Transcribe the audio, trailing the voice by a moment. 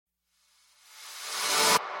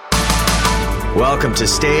Welcome to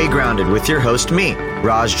Stay Grounded with your host, me,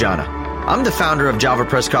 Raj Jana. I'm the founder of Java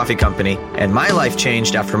Press Coffee Company, and my life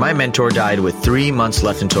changed after my mentor died with 3 months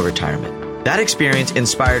left until retirement. That experience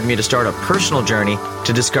inspired me to start a personal journey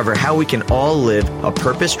to discover how we can all live a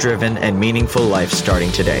purpose-driven and meaningful life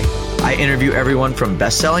starting today. I interview everyone from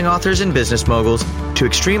best-selling authors and business moguls to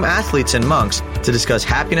extreme athletes and monks to discuss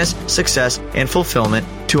happiness, success, and fulfillment,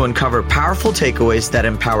 to uncover powerful takeaways that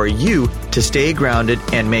empower you to stay grounded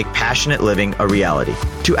and make passionate living a reality.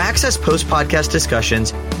 To access post-podcast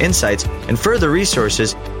discussions, insights, and further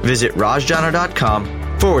resources, visit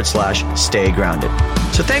rajjana.com/stay grounded.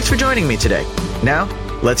 So thanks for joining me today. Now,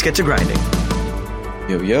 let's get to grinding.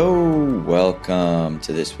 Yo, welcome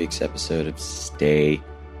to this week's episode of Stay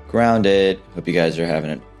Grounded. Hope you guys are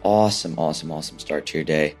having an awesome start to your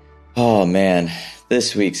day. Oh man,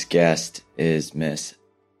 this week's guest is Miss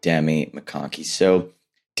Demi McConkey. So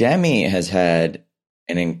Demi has had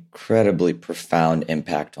an incredibly profound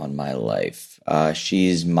impact on my life.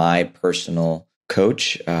 She's my personal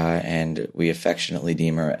coach, and we affectionately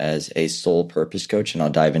deem her as a soul purpose coach, and I'll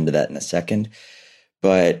dive into that in a second.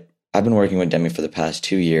 But I've been working with Demi for the past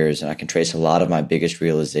 2 years, and I can trace a lot of my biggest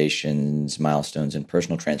realizations, milestones, and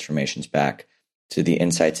personal transformations back to the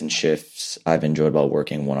insights and shifts I've enjoyed while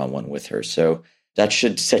working one-on-one with her. So that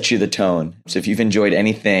should set you the tone. So if you've enjoyed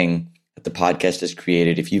anything that the podcast has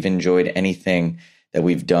created, if you've enjoyed anything that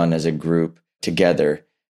we've done as a group together,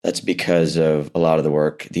 that's because of a lot of the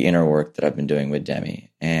work, the inner work that I've been doing with Demi.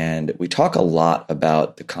 And we talk a lot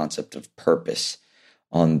about the concept of purpose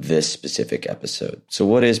on this specific episode. So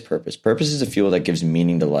what is purpose? Purpose is a fuel that gives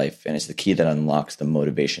meaning to life, and it's the key that unlocks the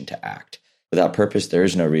motivation to act. Without purpose, there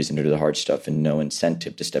is no reason to do the hard stuff and no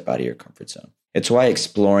incentive to step out of your comfort zone. It's why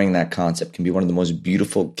exploring that concept can be one of the most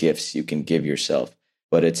beautiful gifts you can give yourself.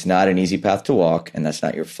 But it's not an easy path to walk, and that's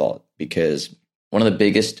not your fault, because one of the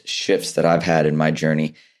biggest shifts that I've had in my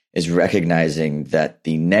journey is recognizing that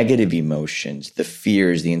the negative emotions, the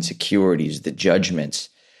fears, the insecurities, the judgments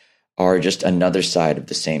are just another side of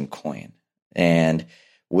the same coin. And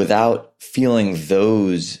without feeling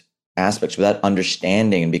those aspects, without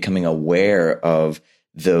understanding and becoming aware of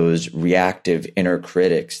those reactive inner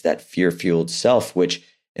critics, that fear-fueled self, which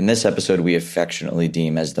in this episode we affectionately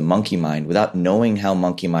deem as the monkey mind, without knowing how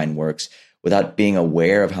monkey mind works, without being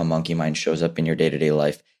aware of how monkey mind shows up in your day-to-day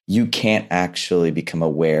life, you can't actually become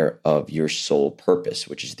aware of your soul purpose,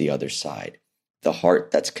 which is the other side, the heart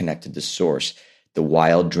that's connected to source, the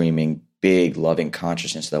wild, dreaming, big, loving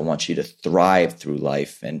consciousness that wants you to thrive through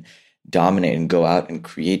life and dominate and go out and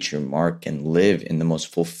create your mark and live in the most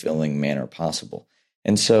fulfilling manner possible.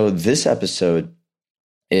 And so this episode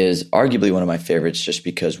is arguably one of my favorites just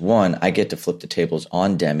because, one, I get to flip the tables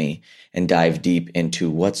on Demi and dive deep into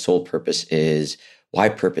what soul purpose is, why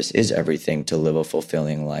purpose is everything to live a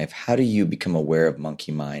fulfilling life. How do you become aware of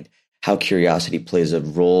monkey mind? How curiosity plays a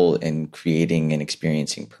role in creating and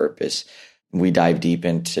experiencing purpose. We dive deep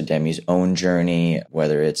into Demi's own journey,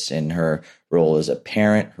 whether it's in her role as a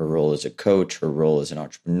parent, her role as a coach, her role as an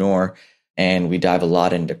entrepreneur. And we dive a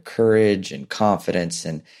lot into courage and confidence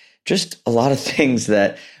and just a lot of things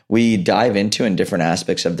that we dive into in different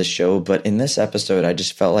aspects of the show. But in this episode, I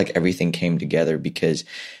just felt like everything came together because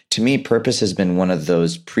to me, purpose has been one of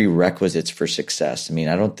those prerequisites for success. I mean,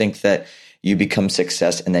 I don't think that you become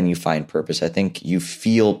success and then you find purpose. I think you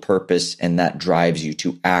feel purpose and that drives you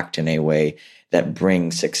to act in a way that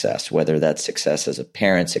brings success, whether that's success as a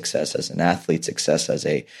parent, success as an athlete, success as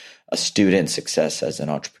a student, success as an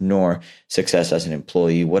entrepreneur, success as an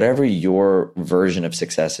employee, whatever your version of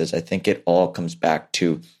success is. I think it all comes back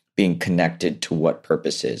to being connected to what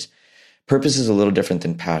purpose is. Purpose is a little different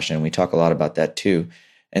than passion. We talk a lot about that too.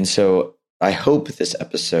 And so I hope this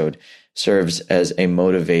episode serves as a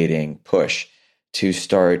motivating push to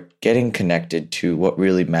start getting connected to what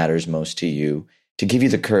really matters most to you, to give you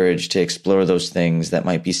the courage to explore those things that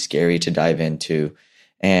might be scary to dive into,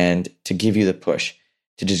 and to give you the push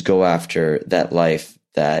to just go after that life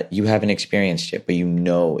that you haven't experienced yet, but you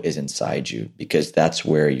know is inside you, because that's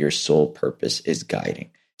where your soul purpose is guiding.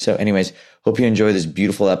 So anyways, hope you enjoy this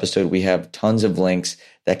beautiful episode. We have tons of links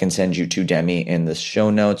that can send you to Demi in the show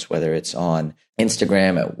notes, whether it's on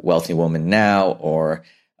Instagram at Wealthy Woman Now, or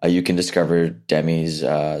you can discover Demi's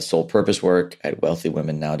soul purpose work at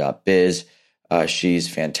wealthywomennow.biz. She's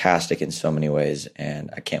fantastic in so many ways, and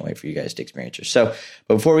I can't wait for you guys to experience her. So,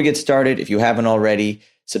 but before we get started, if you haven't already,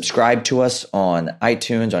 subscribe to us on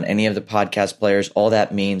iTunes, on any of the podcast players. All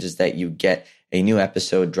that means is that you get a new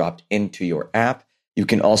episode dropped into your app. You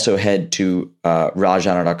can also head to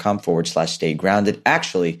rajjana.com/stay grounded.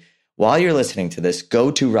 Actually, while you're listening to this,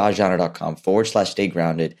 go to rajjana.com/stay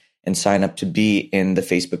grounded and sign up to be in the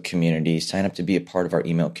Facebook community, sign up to be a part of our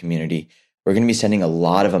email community. We're going to be sending a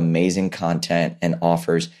lot of amazing content and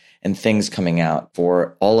offers and things coming out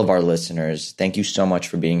for all of our listeners. Thank you so much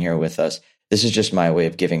for being here with us. This is just my way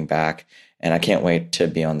of giving back. And I can't wait to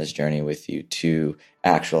be on this journey with you to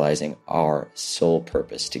actualizing our soul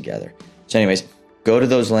purpose together. So anyways, go to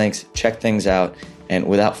those links, check things out. And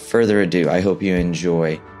without further ado, I hope you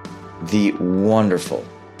enjoy the wonderful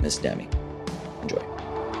Miss Demi. Enjoy.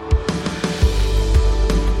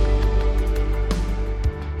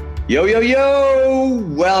 Yo, yo, yo!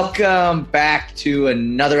 Welcome back to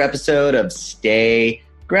another episode of Stay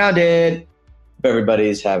Grounded. Hope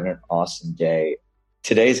everybody's having an awesome day.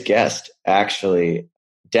 Today's guest, actually,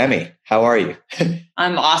 Demi, how are you?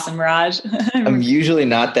 I'm awesome, Raj. I'm usually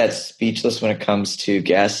not that speechless when it comes to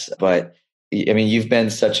guests, but I mean, you've been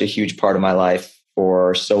such a huge part of my life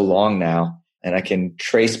for so long now, and I can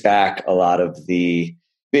trace back a lot of the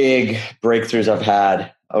big breakthroughs I've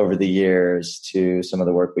had over the years to some of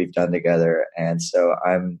the work we've done together. And so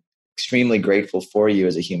I'm extremely grateful for you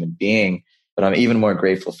as a human being, but I'm even more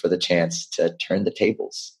grateful for the chance to turn the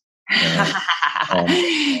tables.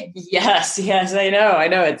 Yes, I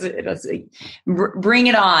know. It's bring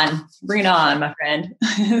it on, my friend.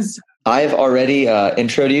 I've already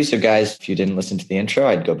introed you. So guys, if you didn't listen to the intro,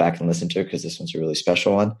 I'd go back and listen to it because this one's a really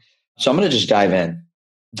special one. So I'm going to just dive in.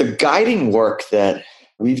 The guiding work that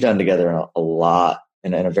we've done together a lot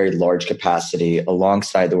and in a very large capacity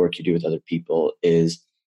alongside the work you do with other people is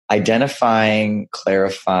identifying,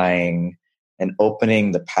 clarifying, and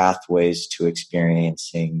opening the pathways to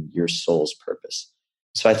experiencing your soul's purpose.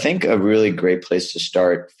 So I think a really great place to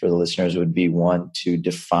start for the listeners would be one, to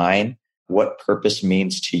define what purpose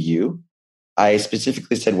means to you. I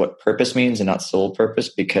specifically said what purpose means and not soul purpose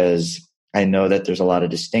because I know that there's a lot of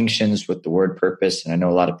distinctions with the word purpose, and I know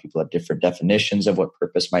a lot of people have different definitions of what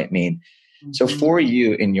purpose might mean. Mm-hmm. So for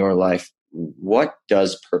you in your life, what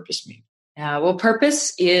does purpose mean? Well,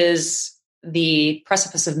 purpose is the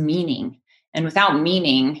precipice of meaning. And without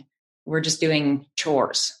meaning, we're just doing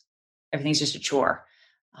chores. Everything's just a chore.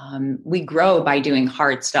 We grow by doing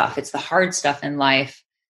hard stuff. It's the hard stuff in life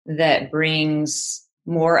that brings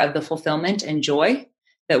more of the fulfillment and joy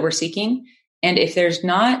that we're seeking. And if there's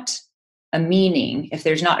not a meaning, if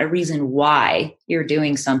there's not a reason why you're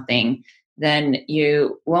doing something, then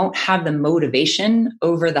you won't have the motivation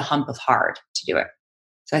over the hump of hard to do it.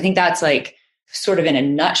 So I think that's like sort of in a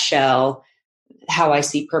nutshell how I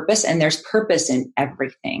see purpose. And there's purpose in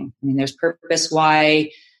everything. I mean, there's purpose why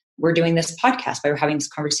we're doing this podcast, why we're having this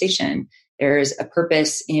conversation. There's a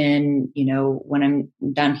purpose in, when I'm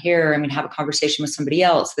done here, I'm going to have a conversation with somebody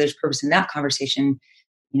else. There's purpose in that conversation.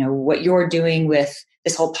 What you're doing with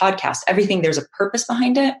this whole podcast, everything, there's a purpose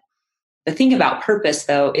behind it. The thing about purpose,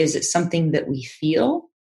 though, is it's something that we feel.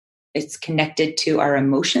 It's connected to our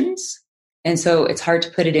emotions. And so it's hard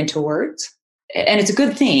to put it into words. And it's a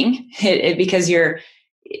good thing because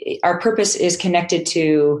our purpose is connected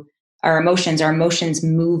to our emotions. Our emotions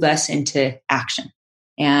move us into action.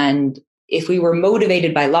 And if we were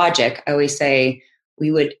motivated by logic, I always say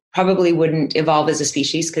we wouldn't evolve as a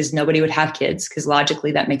species because nobody would have kids because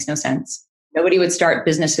logically that makes no sense. Nobody would start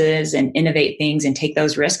businesses and innovate things and take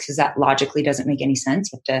those risks because that logically doesn't make any sense.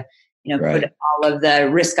 You have to, right. Put all of the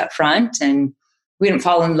risk up front, and we don't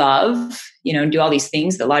fall in love, and do all these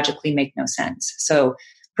things that logically make no sense. So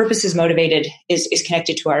purpose is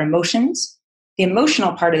connected to our emotions. The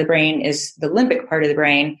emotional part of the brain is the limbic part of the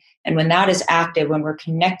brain. And when that is active, when we're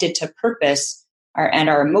connected to purpose and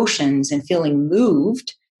our emotions and feeling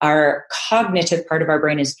moved, our cognitive part of our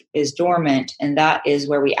brain is dormant. And that is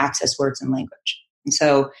where we access words and language. And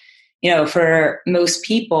so, for most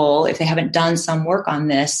people, if they haven't done some work on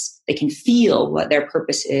this, they can feel what their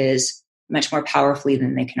purpose is much more powerfully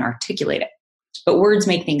than they can articulate it. But words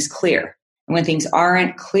make things clear. And when things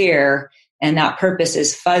aren't clear and that purpose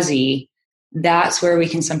is fuzzy, that's where we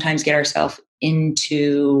can sometimes get ourselves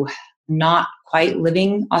into not quite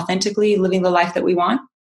living authentically, living the life that we want,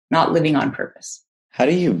 not living on purpose. How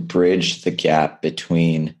do you bridge the gap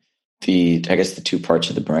between the two parts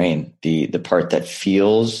of the brain, the part that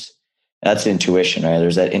feels, that's intuition, right?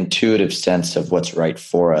 There's that intuitive sense of what's right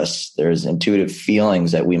for us. There's intuitive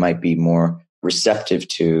feelings that we might be more receptive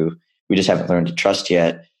to. We just haven't learned to trust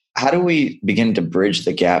yet. How do we begin to bridge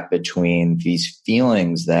the gap between these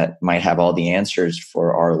feelings that might have all the answers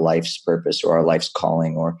for our life's purpose or our life's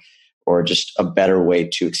calling or just a better way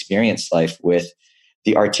to experience life with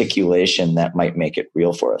the articulation that might make it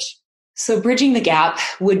real for us? So bridging the gap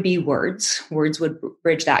would be words. Words would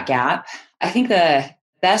bridge that gap. I think the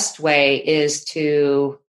best way is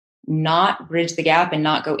to not bridge the gap and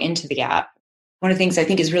not go into the gap. one of the things I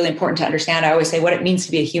think is really important to understand, I always say what it means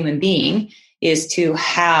to be a human being is to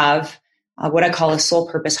have what I call a soul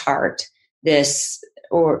purpose heart,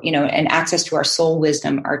 and access to our soul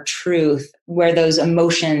wisdom, our truth, where those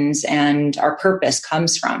emotions and our purpose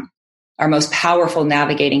comes from, our most powerful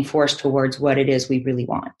navigating force towards what it is we really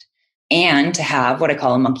want. And to have what I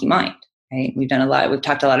call a monkey mind, right? We've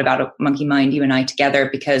talked a lot about a monkey mind, you and I together,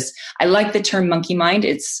 because I like the term monkey mind.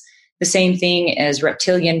 It's the same thing as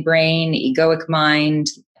reptilian brain, egoic mind,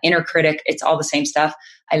 inner critic. It's all the same stuff.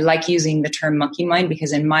 I like using the term monkey mind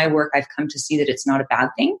because in my work, I've come to see that it's not a bad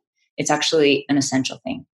thing. It's actually an essential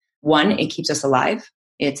thing. One, it keeps us alive.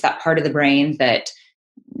 It's that part of the brain that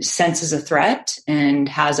senses a threat and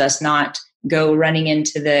has us not go running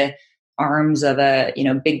into the arms of a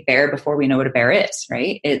big bear before we know what a bear is,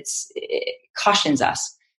 right? It cautions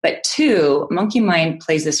us. But two, monkey mind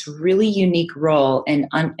plays this really unique role in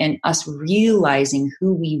us realizing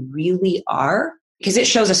who we really are, because it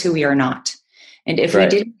shows us who we are not. And if we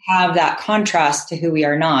didn't have that contrast to who we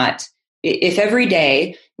are not, if every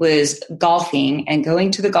day was golfing and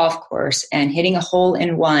going to the golf course and hitting a hole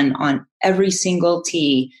in one on every single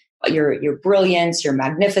tee, your brilliance, your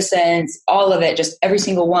magnificence, all of it, just every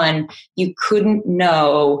single one, you couldn't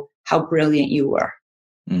know how brilliant you were.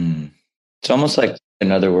 It's almost like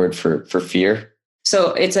another word for fear.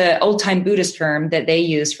 So it's an old time Buddhist term that they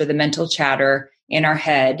use for the mental chatter in our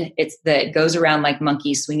head. It goes around like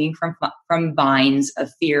monkeys swinging from vines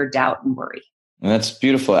of fear, doubt, and worry. And that's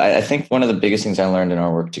beautiful. I think one of the biggest things I learned in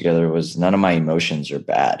our work together was none of my emotions are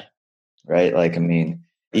bad, right?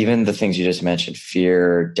 Even the things you just mentioned,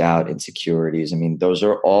 fear, doubt, insecurities, those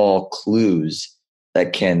are all clues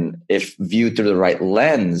that can, if viewed through the right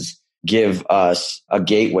lens, give us a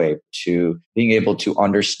gateway to being able to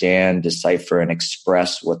understand, decipher, and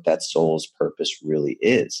express what that soul's purpose really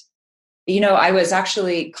is. I was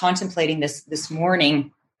actually contemplating this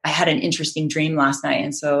morning. I had an interesting dream last night,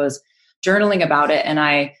 and so I was journaling about it. And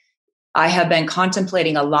I have been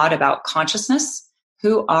contemplating a lot about consciousness.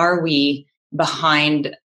 Who are we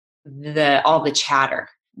behind all the chatter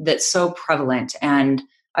that's so prevalent? And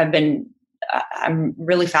I'm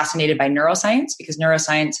really fascinated by neuroscience because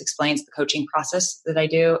neuroscience explains the coaching process that I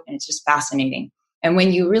do. And it's just fascinating. And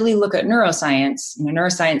when you really look at neuroscience,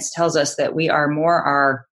 neuroscience tells us that we are more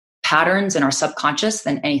our patterns and our subconscious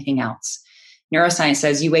than anything else. Neuroscience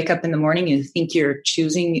says you wake up in the morning, you think you're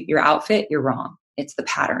choosing your outfit, you're wrong. It's the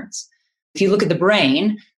patterns. If you look at the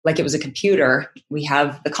brain, like it was a computer, we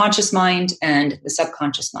have the conscious mind and the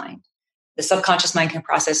subconscious mind. The subconscious mind can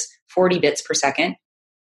process 40 bits per second.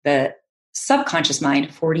 The subconscious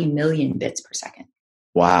mind, 40 million bits per second.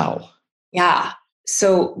 Wow. Yeah.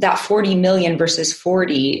 So that 40 million versus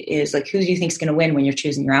 40 is like, who do you think is going to win when you're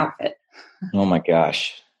choosing your outfit? Oh my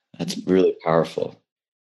gosh. That's really powerful.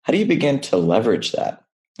 How do you begin to leverage that?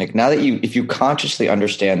 Now that if you consciously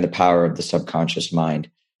understand the power of the subconscious mind,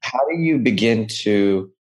 how do you begin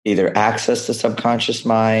to either access the subconscious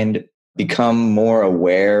mind, become more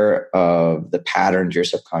aware of the patterns your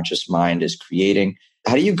subconscious mind is creating?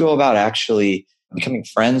 How do you go about actually becoming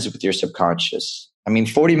friends with your subconscious?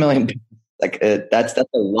 40 million, that's a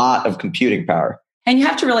lot of computing power. And you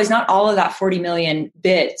have to realize not all of that 40 million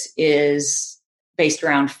bits is based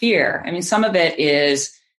around fear. Some of it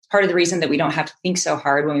is part of the reason that we don't have to think so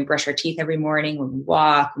hard when we brush our teeth every morning, when we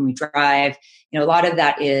walk, when we drive. A lot of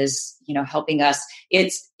that is, helping us.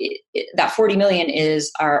 That 40 million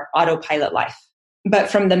is our autopilot life.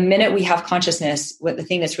 But from the minute we have consciousness, the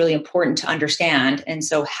thing that's really important to understand, and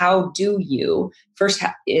so how do you, first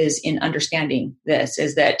is in understanding this,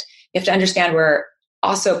 is that you have to understand where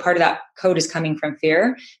also part of that code is coming from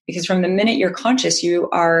fear, because from the minute you're conscious, you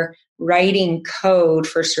are writing code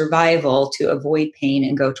for survival to avoid pain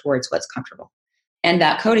and go towards what's comfortable. And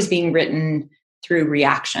that code is being written through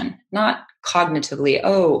reaction, not cognitively.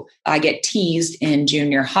 Oh, I get teased in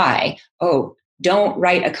junior high. Oh, don't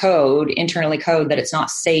write a code, internally code, that it's not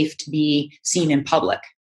safe to be seen in public,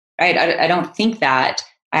 right? I don't think that.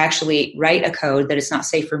 I actually write a code that it's not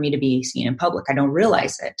safe for me to be seen in public. I don't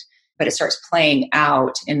realize it, but it starts playing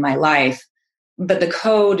out in my life. But the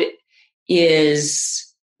code is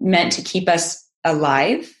meant to keep us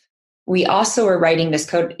alive. We also are writing this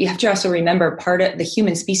code. You have to also remember part of the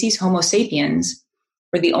human species, Homo sapiens,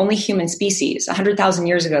 were the only human species. 100,000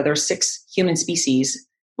 years ago, there were 6 human species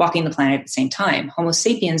walking the planet at the same time. Homo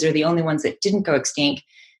sapiens are the only ones that didn't go extinct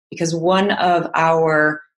because one of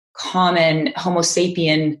our common Homo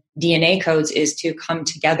sapien DNA codes is to come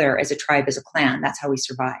together as a tribe, as a clan. That's how we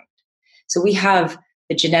survived. So we have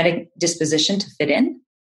the genetic disposition to fit in.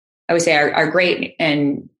 I would say our great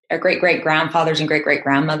great grandfathers and great great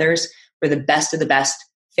grandmothers were the best of the best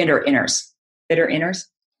fit or inners. bitter inners.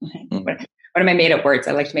 What are my made up words?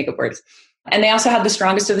 I like to make up words. And they also have the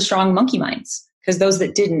strongest of the strong monkey minds, because those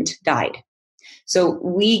that didn't died. So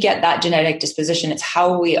we get that genetic disposition. It's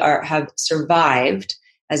how we have survived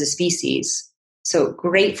as a species. So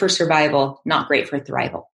great for survival, not great for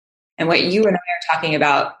thrival. And what you and I are talking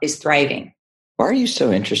about is thriving. Why are you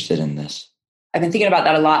so interested in this? I've been thinking about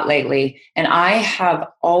that a lot lately. And I have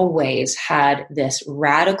always had this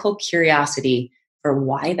radical curiosity for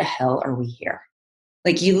why the hell are we here?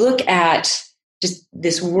 Like, you look at just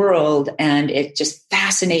this world and it just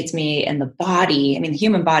fascinates me, and the body. I mean, the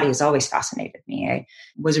human body has always fascinated me. I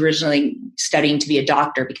was originally studying to be a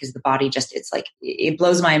doctor because the body it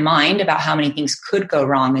blows my mind about how many things could go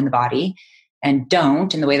wrong in the body and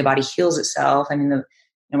don't, and the way the body heals itself. I mean,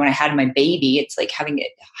 when I had my baby, it's like I'm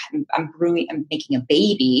making a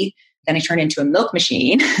baby. Then I turn into a milk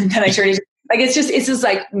machine. Then I turn into, it's just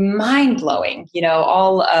like mind blowing,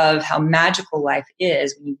 all of how magical life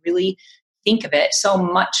is when you really think of it. So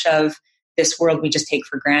much of this world we just take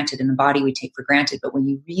for granted, and the body we take for granted. But when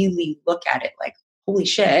you really look at it, like, holy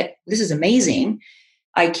shit, this is amazing.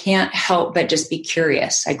 I can't help but just be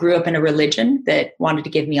curious. I grew up in a religion that wanted to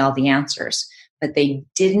give me all the answers, but they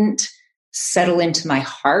didn't settle into my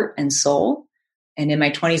heart and soul. And in my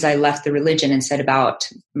 20s, I left the religion and set about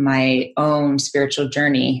my own spiritual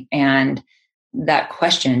journey. And that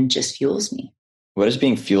question just fuels me. What does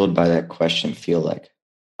being fueled by that question feel like?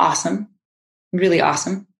 Awesome. Really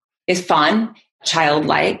awesome. It's fun,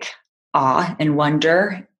 childlike, awe and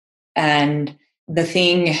wonder. And the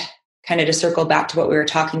thing, kind of to circle back to what we were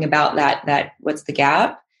talking about, that what's the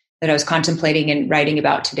gap that I was contemplating and writing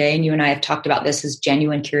about today, and you and I have talked about this, is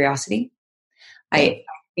genuine curiosity. I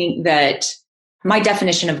think that my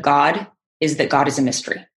definition of God is that God is a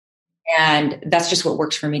mystery. And that's just what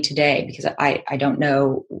works for me today, because I don't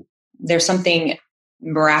know. There's something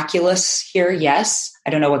miraculous here. Yes. I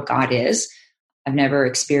don't know what God is. I've never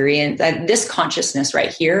experienced this consciousness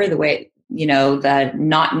right here, the way, the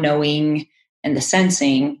not knowing and the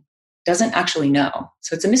sensing doesn't actually know.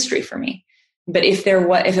 So it's a mystery for me. But if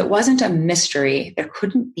it wasn't a mystery, there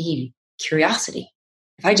couldn't be curiosity.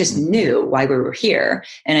 If I just knew why we were here,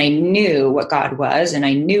 and I knew what God was, and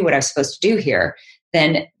I knew what I was supposed to do here,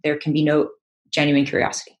 then there can be no genuine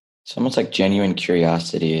curiosity. It's almost like genuine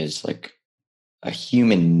curiosity is like a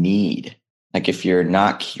human need. Like, if you're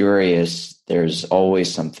not curious, there's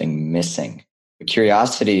always something missing.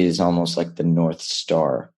 Curiosity is almost like the North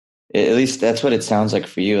Star. At least that's what it sounds like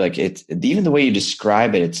for you. Like, it's even the way you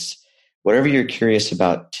describe it, it's whatever you're curious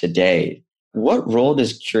about today. What role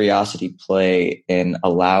does curiosity play in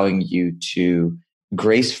allowing you to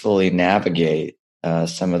gracefully navigate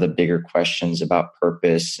some of the bigger questions about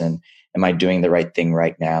purpose and am I doing the right thing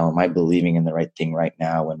right now? Am I believing in the right thing right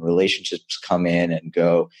now? When relationships come in and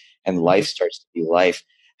go and life starts to be life,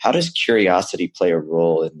 how does curiosity play a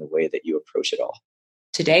role in the way that you approach it all?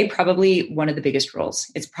 Today, probably one of the biggest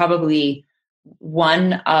roles. It's probably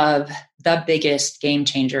one of the biggest game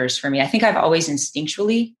changers for me. I think I've always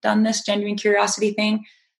instinctually done this genuine curiosity thing,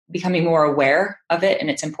 becoming more aware of it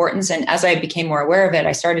and its importance. And as I became more aware of it,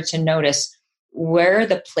 I started to notice where are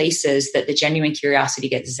the places that the genuine curiosity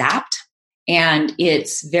gets zapped. And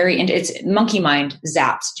it's monkey mind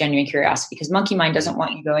zaps genuine curiosity, because monkey mind doesn't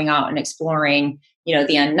want you going out and exploring,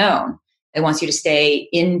 the unknown. It wants you to stay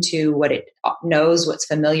into what it knows, what's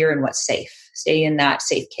familiar and what's safe. Stay in that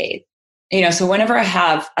safe cave. So whenever I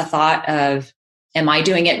have a thought of, am I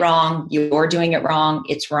doing it wrong? You're doing it wrong.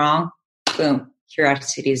 It's wrong. Boom.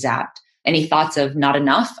 Curiosity is zapped. Any thoughts of not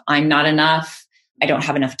enough? I'm not enough. I don't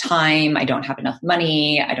have enough time. I don't have enough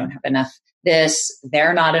money. I don't have enough this.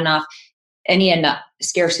 They're not enough. Any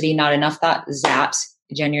scarcity, not enough thought zaps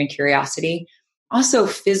genuine curiosity. Also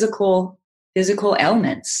physical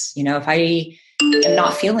ailments. If I am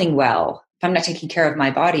not feeling well, if I'm not taking care of my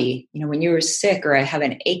body, when you were sick or I have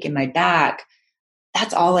an ache in my back,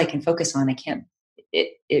 that's all I can focus on.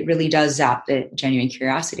 It really does zap the genuine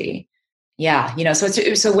curiosity. Yeah.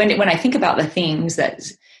 So when I think about the things that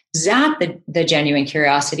zap the genuine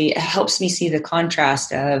curiosity, it helps me see the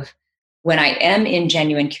contrast of when I am in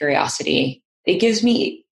genuine curiosity, it gives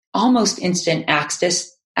me almost instant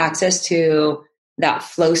access to that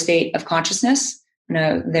flow state of consciousness.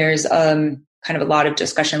 There's kind of a lot of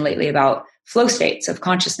discussion lately about flow states of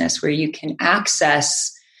consciousness where you can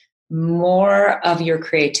access more of your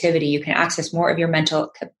creativity. You can access more of your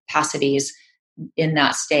mental capacities in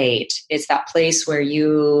that state. It's that place where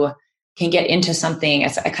you can get into something.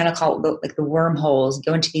 I kind of call it like the wormholes.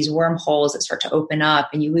 Go into these wormholes that start to open up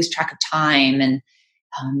and you lose track of time and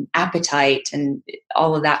appetite and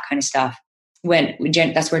all of that kind of stuff.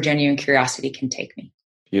 That's where genuine curiosity can take me.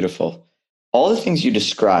 Beautiful. all the things you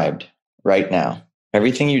described right now,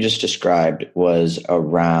 everything you just described was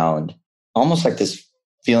around almost like this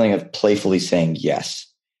feeling of playfully saying yes,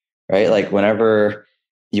 right? Like whenever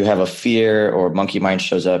you have a fear or monkey mind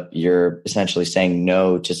shows up, you're essentially saying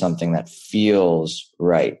no to something that feels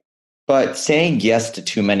right. But saying yes to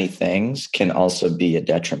too many things can also be a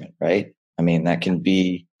detriment, right? I mean, that can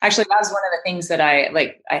be. Actually, that was one of the things that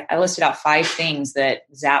I listed out 5 things that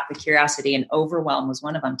zap the curiosity, and overwhelm was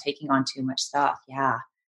one of them, taking on too much stuff. Yeah,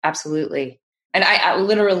 absolutely. And I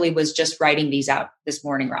literally was just writing these out this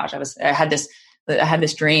morning, Raj. I had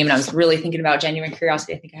this dream, and I was really thinking about genuine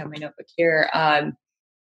curiosity. I think I have my notebook here.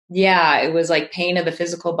 Yeah, it was like pain of the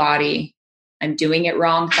physical body. I'm doing it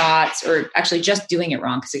wrong thoughts, or actually just doing it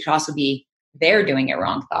wrong, because it could also be they're doing it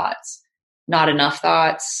wrong thoughts, not enough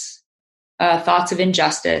thoughts, thoughts of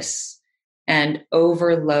injustice, and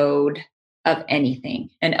overload of anything.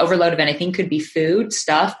 And overload of anything could be food,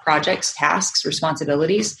 stuff, projects, tasks,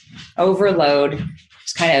 responsibilities. Overload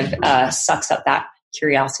just kind of sucks up that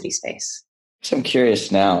curiosity space. So I'm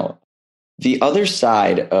curious now, the other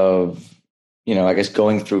side of, I guess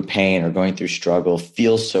going through pain or going through struggle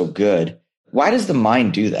feels so good. Why does the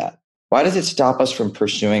mind do that? Why does it stop us from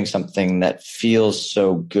pursuing something that feels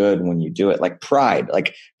so good when you do it? Like pride.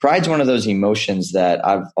 Like pride's one of those emotions that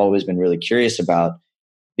I've always been really curious about,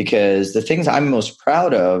 because the things I'm most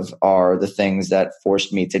proud of are the things that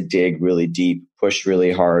forced me to dig really deep, push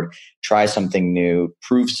really hard, try something new,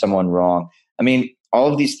 prove someone wrong. I mean,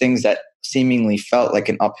 all of these things that seemingly felt like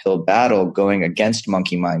an uphill battle going against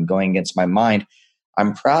monkey mind, going against my mind,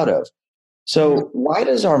 I'm proud of. So why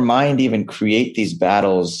does our mind even create these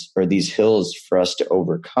battles or these hills for us to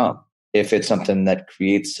overcome if it's something that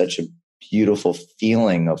creates such a beautiful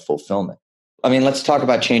feeling of fulfillment? I mean, let's talk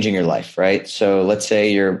about changing your life, right? So let's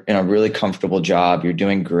say you're in a really comfortable job, you're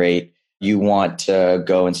doing great, you want to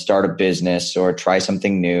go and start a business or try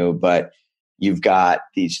something new, but you've got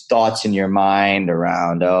these thoughts in your mind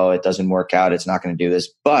around, oh, it doesn't work out, it's not going to do this.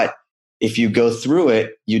 But if you go through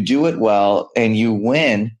it, you do it well, and you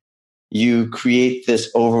win, you create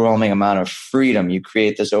this overwhelming amount of freedom. You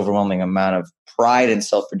create this overwhelming amount of pride in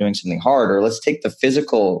self for doing something hard. Or let's take the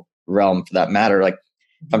physical realm for that matter. Like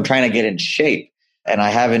if I'm trying to get in shape and I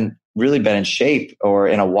haven't really been in shape or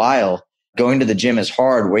in a while, going to the gym is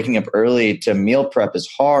hard. Waking up early to meal prep is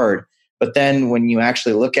hard. But then when you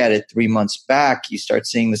actually look at it 3 months back, you start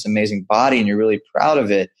seeing this amazing body and you're really proud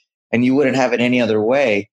of it, and you wouldn't have it any other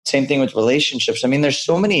way. Same thing with relationships. I mean, there's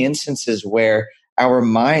so many instances where our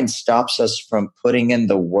mind stops us from putting in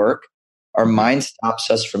the work. Our mind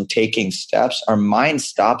stops us from taking steps. Our mind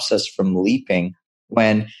stops us from leaping,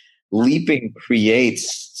 when leaping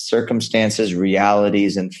creates circumstances,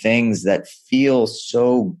 realities, and things that feel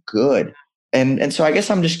so good. And so I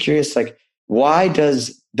guess I'm just curious, like, why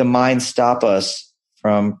does the mind stop us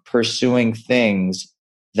from pursuing things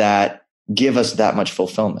that give us that much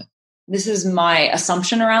fulfillment? This is my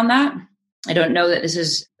assumption around that. I don't know that this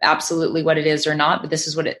is absolutely what it is or not, but this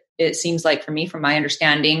is what it seems like for me, from my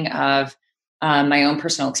understanding of my own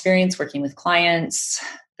personal experience working with clients,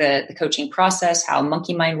 the coaching process, how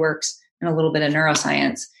monkey mind works, and a little bit of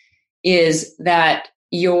neuroscience, is that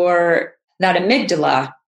that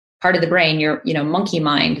amygdala part of the brain, your monkey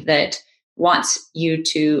mind that wants you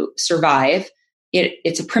to survive.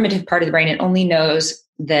 It's a primitive part of the brain. It only knows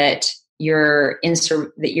that you're going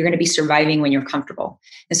to be surviving when you're comfortable.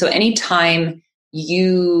 And so anytime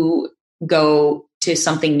you go to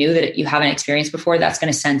something new that you haven't experienced before, that's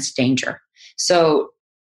going to sense danger. So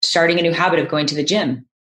starting a new habit of going to the gym,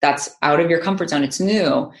 that's out of your comfort zone. It's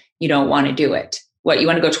new. You don't want to do it. You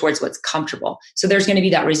want to go towards what's comfortable. So there's going to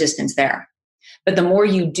be that resistance there. But the more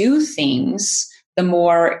you do things, the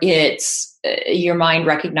more your mind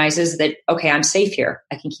recognizes that, okay, I'm safe here.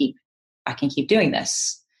 I can keep doing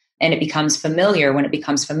this. And it becomes familiar. When it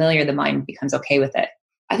becomes familiar, the mind becomes okay with it.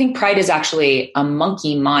 I think pride is actually a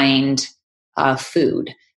monkey mind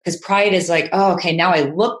food, because pride is like, oh, okay, now I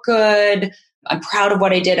look good. I'm proud of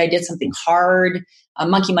what I did. I did something hard.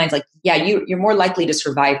 Monkey mind's like, yeah, you're more likely to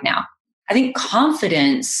survive now. I think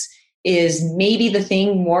confidence is maybe the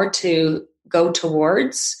thing more to go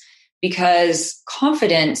towards, because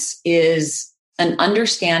confidence is an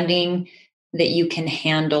understanding that you can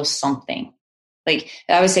handle something. Like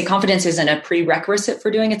I would say, confidence isn't a prerequisite for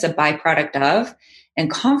doing, it's a byproduct of. And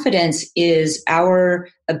confidence is our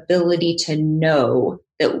ability to know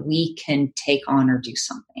that we can take on or do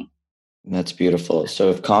something. That's beautiful. So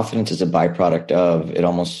if confidence is a byproduct of, it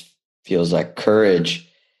almost feels like courage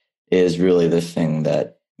is really the thing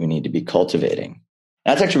that we need to be cultivating.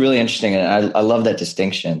 That's actually really interesting. And I love that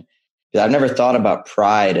distinction. I've never thought about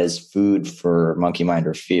pride as food for monkey mind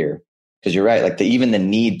or fear. Because you're right. Like even the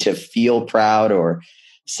need to feel proud or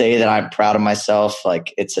say that I'm proud of myself,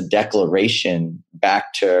 like it's a declaration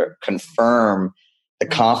back to confirm the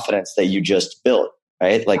confidence that you just built,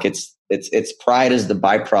 right? Like it's pride is the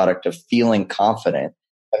byproduct of feeling confident.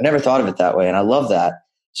 I've never thought of it that way. And I love that.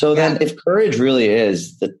 So then if courage really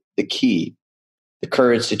is the key, the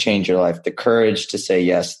courage to change your life, the courage to say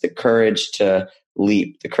yes, the courage to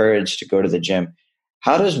leap, the courage to go to the gym,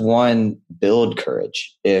 how does one build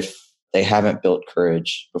courage if they haven't built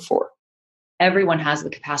courage before? Everyone has the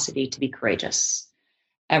capacity to be courageous.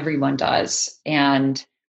 Everyone does. And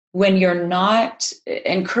when you're not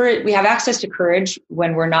encouraged, we have access to courage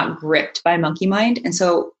when we're not gripped by monkey mind. And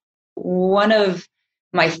so one of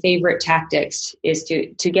my favorite tactics is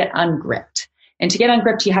to get ungripped. And to get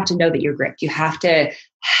ungripped, you have to know that you're gripped. You have to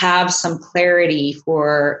have some clarity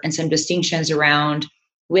and some distinctions around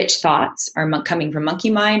which thoughts are coming from monkey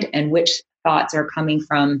mind and which thoughts are coming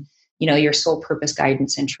from, your soul purpose,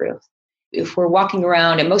 guidance, and truth. If we're walking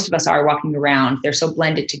around, and most of us are walking around, they're so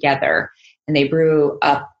blended together and they brew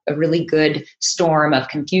up a really good storm of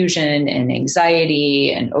confusion and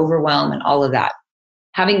anxiety and overwhelm and all of that.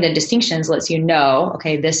 Having the distinctions lets you know,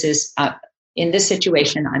 okay, this is, in this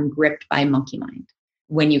situation, I'm gripped by monkey mind.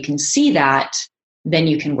 When you can see that, then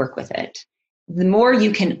you can work with it. The more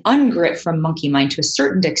you can ungrip from monkey mind to a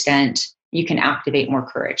certain extent, you can activate more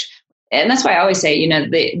courage. And that's why I always say,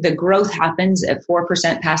 the growth happens at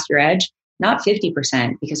 4% past your edge, not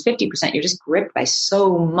 50%, because 50% you're just gripped by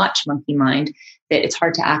so much monkey mind that it's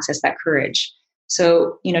hard to access that courage.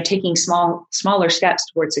 So, taking smaller steps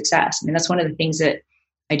towards success. I mean, that's one of the things that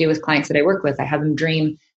I do with clients that I work with. I have them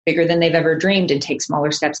dream bigger than they've ever dreamed and take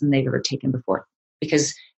smaller steps than they've ever taken before,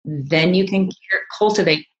 because then you can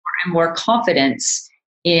cultivate more and more confidence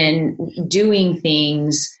in doing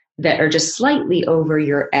things that are just slightly over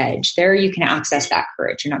your edge. There you can access that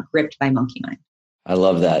courage. You're not gripped by monkey mind. I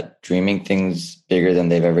love that. Dreaming things bigger than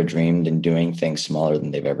they've ever dreamed and doing things smaller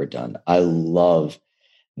than they've ever done. I love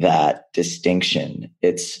that distinction.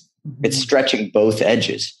 It's stretching both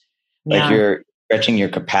edges. Like you're stretching your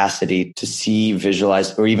capacity to see,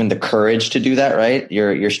 visualize, or even the courage to do that, right?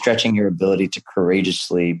 You're stretching your ability to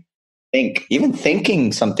courageously think. Even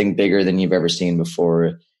thinking something bigger than you've ever seen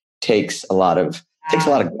before takes a lot of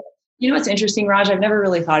what's interesting, Raj? I've never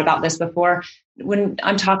really thought about this before. When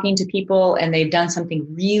I'm talking to people and they've done something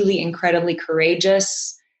really incredibly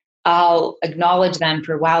courageous, I'll acknowledge them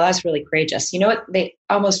for, wow, that's really courageous. You know what? They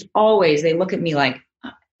almost always, they look at me like,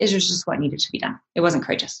 it was just what needed to be done. It wasn't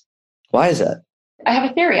courageous. Why is that? I have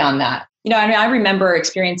a theory on that. I remember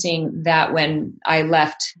experiencing that when I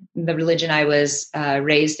left the religion I was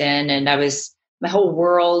raised in, and my whole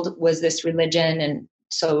world was this religion. And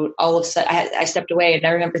so all of a sudden I stepped away, and I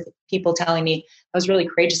remember people telling me, that was really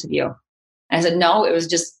courageous of you. And I said, no, it was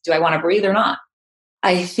just, do I want to breathe or not?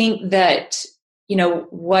 I think that,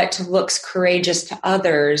 what looks courageous to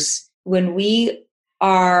others, when we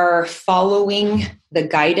are following the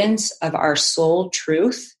guidance of our soul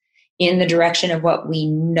truth in the direction of what we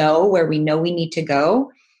know, where we know we need to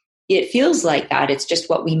go, it feels like that. It's just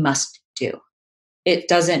what we must do. It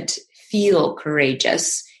doesn't feel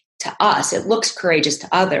courageous to us. It looks courageous to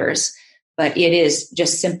others, but it is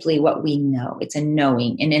just simply what we know. It's a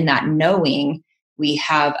knowing. And in that knowing, we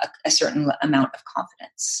have a certain amount of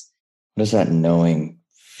confidence. What does that knowing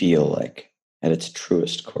feel like at its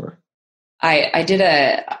truest core? I did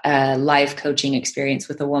a live coaching experience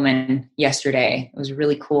with a woman yesterday. It was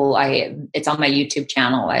really cool. It's on my YouTube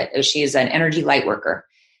channel. She is an energy light worker.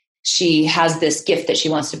 She has this gift that she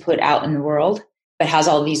wants to put out in the world, but has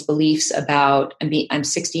all these beliefs about, I'm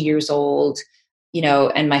 60 years old,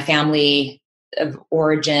 and my family of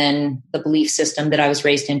origin, the belief system that I was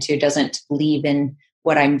raised into doesn't believe in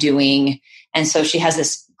what I'm doing. And so she has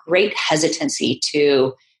this great hesitancy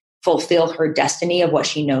to fulfill her destiny of what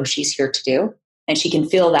she knows she's here to do. And she can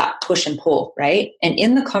feel that push and pull, right? And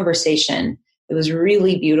in the conversation, it was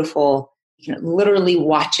really beautiful. You can literally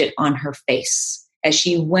watch it on her face as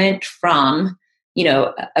she went from,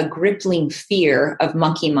 a crippling fear of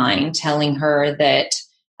monkey mind telling her that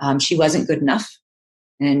she wasn't good enough,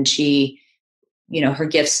 and she, her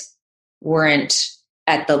gifts weren't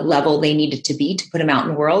at the level they needed to be to put them out in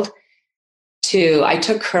the world, to I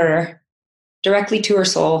took her directly to her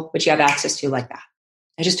soul, which you have access to like that.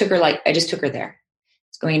 I just took her there.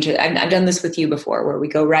 It's going to, I've done this with you before, where we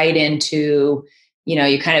go right into,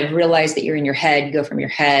 you kind of realize that you're in your head, you go from your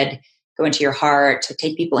head, go into your heart, to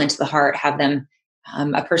take people into the heart, have them,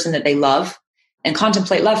 a person that they love, and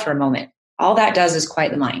contemplate love for a moment. All that does is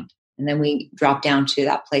quiet the mind. And then we drop down to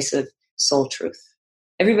that place of soul truth.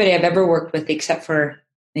 Everybody I've ever worked with, except for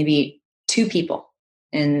maybe 2 people,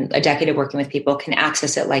 in a decade of working with people can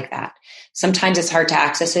access it like that. Sometimes it's hard to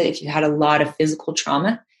access it if you had a lot of physical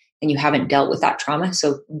trauma and you haven't dealt with that trauma.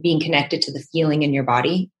 So being connected to the feeling in your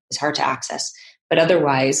body is hard to access. But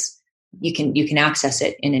otherwise, you can access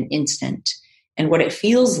it in an instant. And what it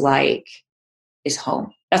feels like is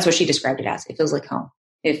home. That's what she described it as. It feels like home.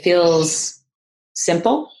 It feels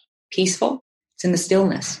simple, peaceful. It's in the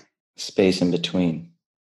stillness. Space in between.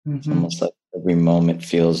 Mm-hmm. It's almost like every moment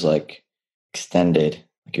feels like extended,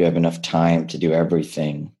 like you have enough time to do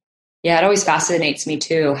everything. Yeah, it always fascinates me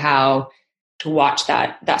too, how to watch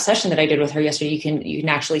that session that I did with her yesterday. You can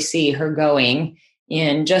actually see her going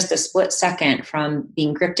in just a split second from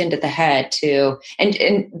being gripped into the head to,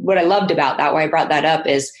 and what I loved about that, why I brought that up,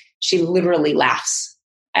 is she literally laughs.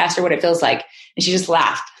 I asked her what it feels like, and she just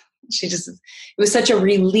laughed. It was such a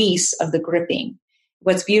release of the gripping.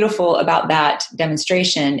 What's beautiful about that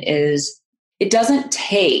demonstration is it doesn't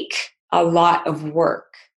take a lot of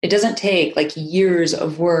work. It doesn't take like years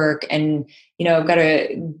of work and, I've got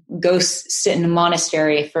to go sit in a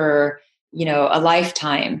monastery for, a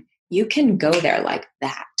lifetime. You can go there like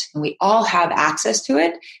that. And we all have access to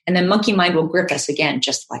it. And then monkey mind will grip us again,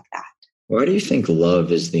 just like that. Why do you think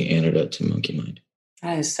love is the antidote to monkey mind?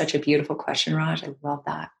 That is such a beautiful question, Raj. I love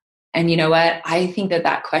that. And you know what? I think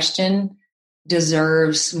that question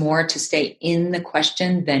deserves more to stay in the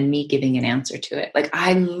question than me giving an answer to it. Like,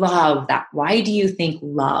 I love that. Why do you think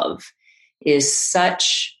love is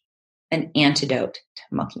such an antidote to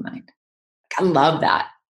monkey mind? I love that.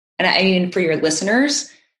 And I mean, for your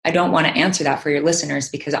listeners, I don't want to answer that for your listeners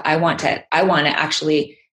because I want to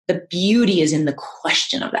actually, the beauty is in the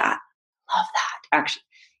question of that. Love that. Actually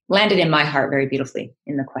landed in my heart very beautifully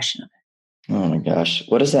in the question of it. Oh my gosh.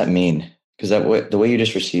 What does that mean? Because the way you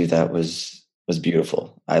just received that was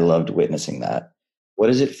beautiful. I loved witnessing that. What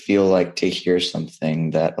does it feel like to hear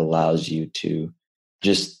something that allows you to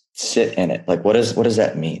just sit in it? Like, what does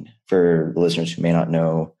that mean for listeners who may not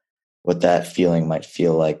know what that feeling might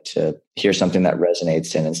feel like, to hear something that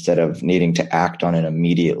resonates, and instead of needing to act on it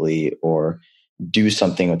immediately or do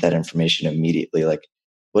something with that information immediately, like,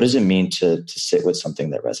 what does it mean to sit with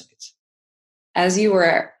something that resonates? As you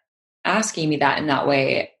were asking me that in that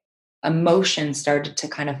way, emotion started to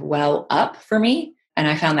kind of well up for me. And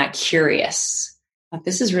I found that curious. Like,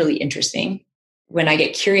 this is really interesting. When I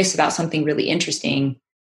get curious about something really interesting,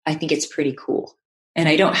 I think it's pretty cool. And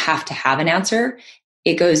I don't have to have an answer.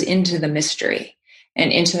 It goes into the mystery.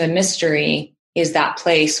 And into the mystery is that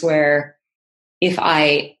place where if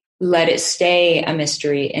I let it stay a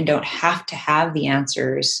mystery and don't have to have the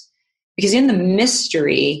answers, because in the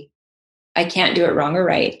mystery, I can't do it wrong or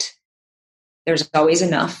right. There's always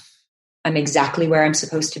enough. I'm exactly where I'm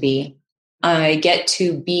supposed to be. I get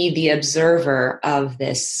to be the observer of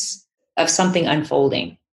this, of something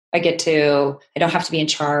unfolding. I don't have to be in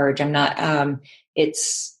charge. I'm not, and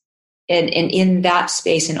in that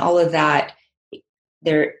space and all of that,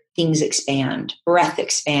 things expand, breath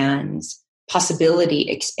expands, possibility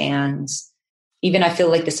expands. Even I feel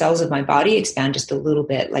like the cells of my body expand just a little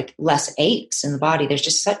bit, like less aches in the body. There's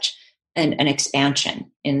just such an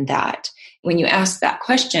expansion in that. When you ask that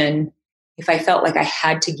question, if I felt like I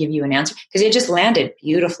had to give you an answer, because it just landed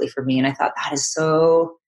beautifully for me. And I thought that is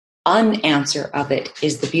so, unanswer of it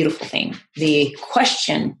is the beautiful thing. The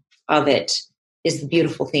question of it is the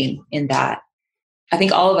beautiful thing in that. I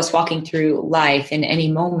think all of us walking through life in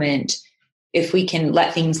any moment, if we can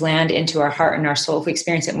let things land into our heart and our soul, if we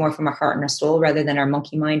experience it more from our heart and our soul rather than our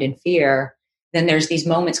monkey mind and fear, then there's these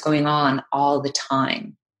moments going on all the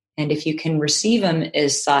time. And if you can receive them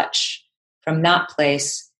as such from that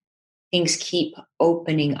place, things keep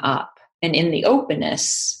opening up. And in the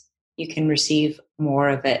openness, you can receive more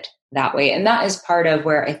of it that way. And that is part of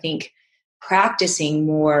where I think practicing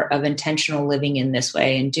more of intentional living in this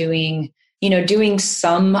way and doing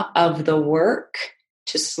some of the work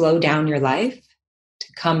to slow down your life,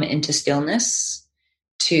 to come into stillness,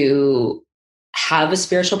 to have a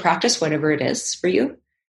spiritual practice, whatever it is for you.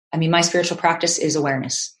 I mean, my spiritual practice is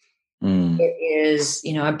awareness. It is,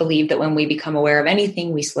 I believe that when we become aware of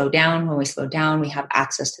anything, we slow down. When we slow down, we have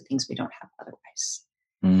access to things we don't have otherwise.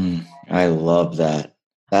 I love that.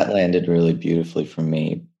 That landed really beautifully for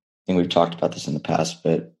me. I think we've talked about this in the past,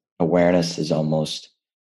 but awareness is almost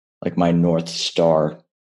like my North Star.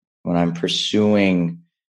 When I'm pursuing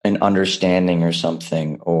an understanding or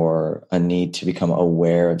something, or a need to become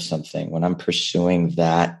aware of something, when I'm pursuing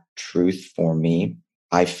that truth for me,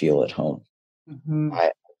 I feel at home. Mm-hmm.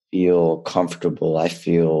 I feel comfortable.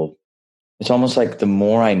 It's almost like the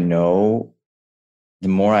more I know, the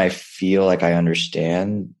more I feel like I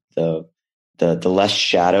understand, the less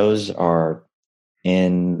shadows are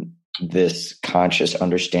in this conscious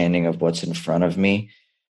understanding of what's in front of me,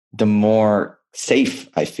 the more safe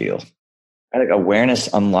I feel. I think awareness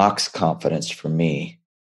unlocks confidence for me.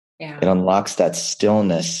 Yeah. It unlocks that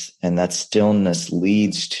stillness, and that stillness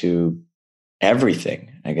leads to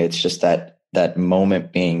everything. Like it's just that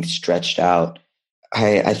moment being stretched out.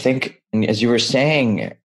 I think, as you were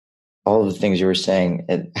saying, all of the things you were saying,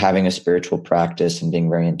 having a spiritual practice and being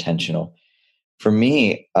very intentional. For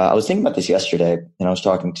me, I was thinking about this yesterday, and I was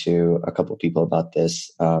talking to a couple of people about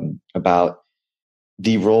this, about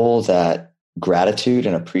the role that gratitude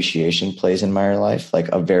and appreciation plays in my life, like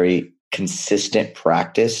a very consistent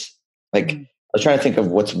practice. Like I was trying to think of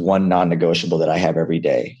what's one non-negotiable that I have every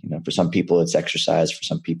day. For some people it's exercise, for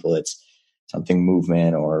some people it's something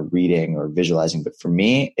movement or reading or visualizing. But for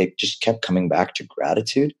me, it just kept coming back to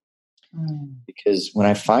gratitude. Because when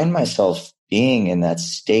I find myself being in that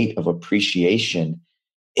state of appreciation,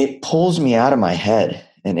 it pulls me out of my head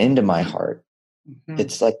and into my heart.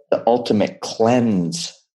 It's like the ultimate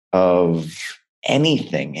cleanse of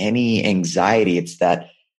anything, any anxiety. It's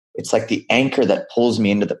like the anchor that pulls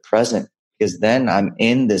me into the present, because then I'm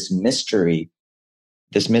in this mystery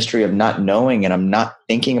of not knowing, and I'm not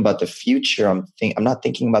thinking about the future. I'm not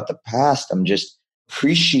thinking about the past. I'm just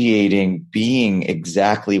appreciating being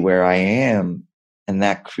exactly where I am. And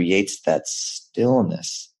that creates that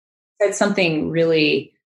stillness. That's something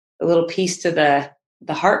really, a little piece to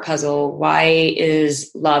the heart puzzle. Why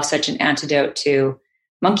is love such an antidote to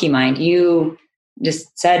monkey mind? You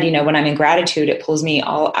just said, when I'm in gratitude, it pulls me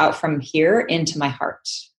all out from here into my heart.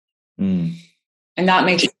 And that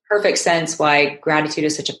makes perfect sense why gratitude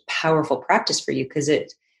is such a powerful practice for you. Because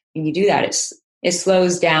when you do that, it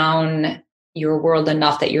slows down your world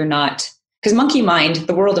enough that you're not, because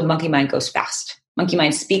the world of monkey mind goes fast. Monkey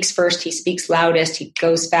mind speaks first. He speaks loudest. He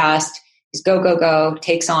goes fast. He's go, go, go,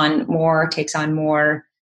 takes on more.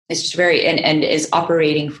 It's just and is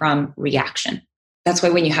operating from reaction. That's why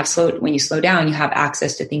when you slow down, you have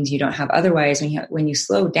access to things you don't have otherwise. When you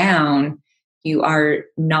slow down, you are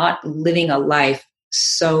not living a life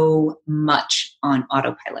so much on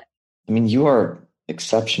autopilot. I mean, you are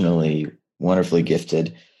exceptionally, wonderfully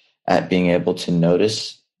gifted at being able to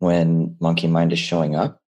notice when monkey mind is showing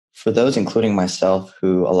up. For those, including myself,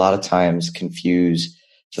 who a lot of times confuse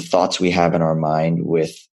the thoughts we have in our mind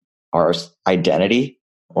with our identity,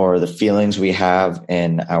 or the feelings we have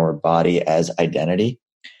in our body as identity,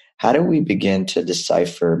 how do we begin to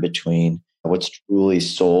decipher between what's truly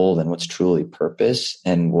soul and what's truly purpose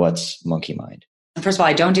and what's monkey mind? First of all,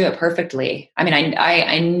 I don't do it perfectly. I mean,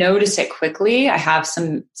 I notice it quickly. I have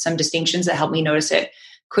some distinctions that help me notice it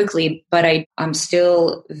quickly, but I'm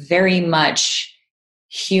still very much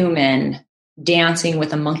human, dancing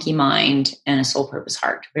with a monkey mind and a soul purpose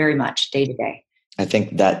heart, very much day to day. I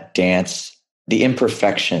think that dance, the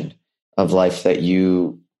imperfection of life that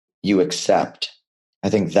you accept, I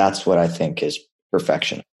think that's what I think is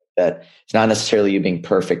perfection. That it's not necessarily you being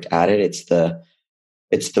perfect at it.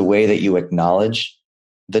 It's the way that you acknowledge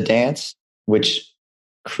the dance, which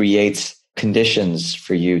creates conditions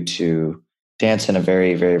for you to dance in a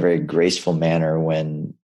very, very, very graceful manner.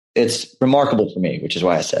 When it's remarkable for me, which is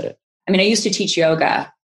why I said it. I mean, I used to teach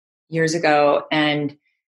yoga years ago, and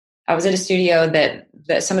I was at a studio that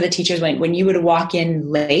some of the teachers went, when you would walk in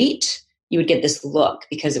late, you would get this look,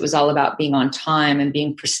 because it was all about being on time and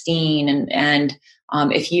being pristine. And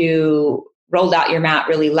if you rolled out your mat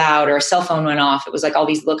really loud or a cell phone went off, it was like all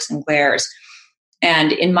these looks and glares.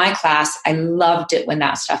 And in my class, I loved it when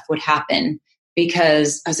that stuff would happen,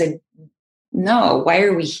 because I was like, no, why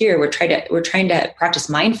are we here? We're trying to practice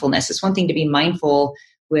mindfulness. It's one thing to be mindful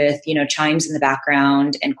with, chimes in the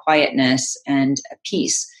background and quietness and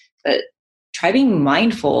peace, but try being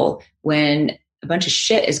mindful when a bunch of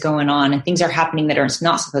shit is going on and things are happening that are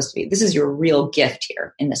not supposed to be. This is your real gift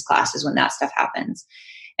here in this class, is when that stuff happens.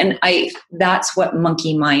 And that's what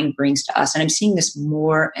monkey mind brings to us. And I'm seeing this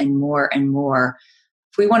more and more and more.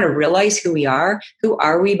 If we want to realize who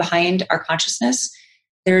are we behind our consciousness?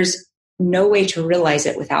 There's no way to realize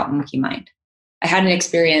it without monkey mind. I had an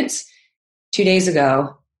experience 2 days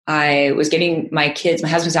ago. I was getting my kids, my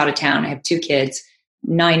husband's out of town. I have 2 kids,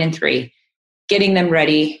 9 and 3, getting them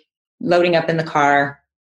ready, loading up in the car.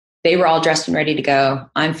 They were all dressed and ready to go.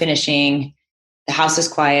 I'm finishing. The house is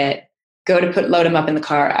quiet. Load them up in the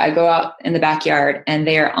car. I go out in the backyard, and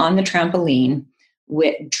they are on the trampoline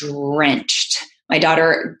drenched. My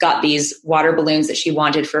daughter got these water balloons that she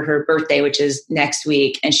wanted for her birthday, which is next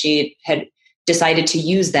week. And she had decided to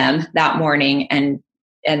use them that morning. And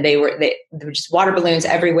they were just water balloons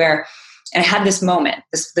everywhere. And I had this moment,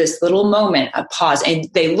 this little moment of pause. And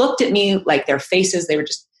they looked at me like their faces, they were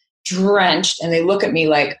just drenched. And they look at me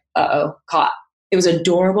like, caught. It was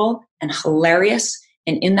adorable and hilarious.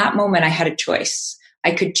 And in that moment, I had a choice.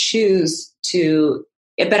 I could choose to,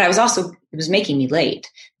 but I was also, it was making me late.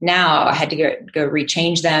 Now I had to go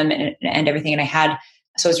rechange them and everything. And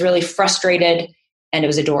so I was really frustrated, and it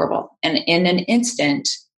was adorable. And in an instant,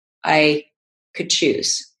 I could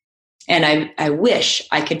choose. And I wish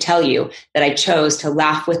I could tell you that I chose to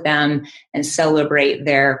laugh with them and celebrate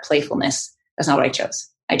their playfulness. That's not what I chose.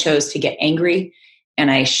 I chose to get angry, and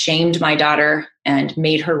I shamed my daughter and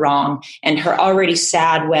made her wrong. And her already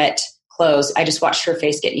sad, wet clothes, I just watched her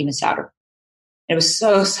face get even sadder. It was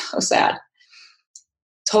so, so sad.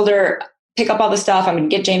 Told her, pick up all the stuff. I'm going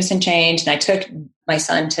to get Jameson changed. And I took my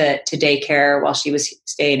son to daycare while she was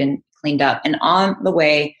stayed and cleaned up. And on the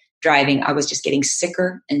way driving, I was just getting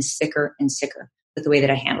sicker and sicker and sicker with the way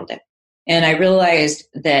that I handled it. And I realized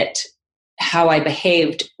that how I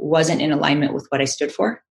behaved wasn't in alignment with what I stood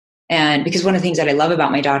for. And because one of the things that I love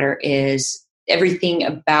about my daughter is everything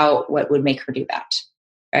about what would make her do that.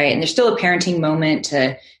 Right. And there's still a parenting moment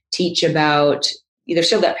to teach about, there's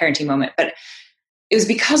still that parenting moment, but it was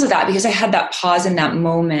because of that, because I had that pause in that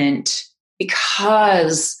moment,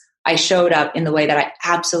 because I showed up in the way that I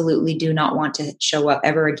absolutely do not want to show up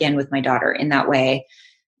ever again with my daughter in that way,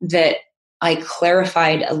 that I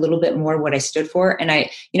clarified a little bit more what I stood for. And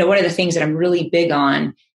one of the things that I'm really big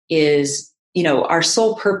on is, our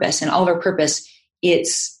sole purpose and all of our purpose,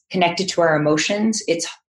 it's connected to our emotions. It's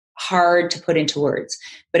hard to put into words,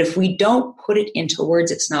 but if we don't put it into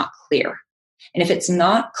words, it's not clear. And if it's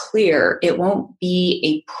not clear, it won't be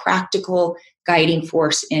a practical guiding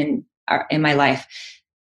force in my life.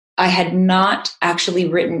 I had not actually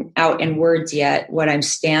written out in words yet what I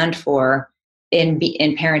stand for in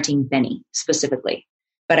parenting Benny specifically,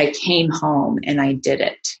 but I came home and I did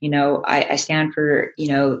it. I stand for,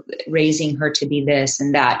 raising her to be this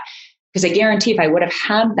and that, because I guarantee if I would have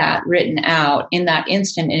had that written out in that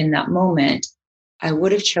instant and in that moment, I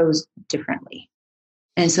would have chose differently.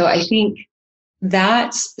 And so I think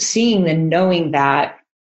that's seeing and knowing that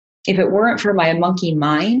if it weren't for my monkey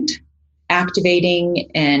mind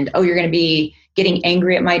activating and, you're going to be getting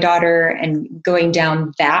angry at my daughter and going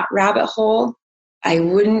down that rabbit hole, I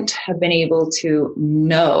wouldn't have been able to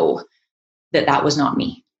know that was not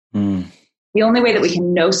me. Mm. The only way that we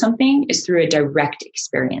can know something is through a direct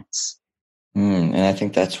experience. And I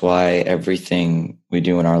think that's why everything we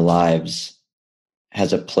do in our lives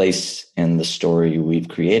has a place in the story we've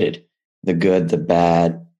created. The good, the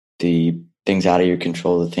bad, the things out of your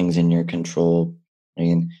control, the things in your control. I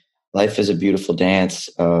mean, life is a beautiful dance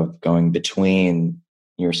of going between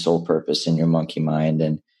your soul purpose and your monkey mind.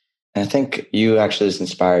 And I think you actually has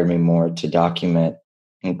inspired me more to document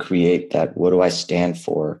and create that. What do I stand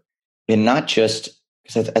for? And not just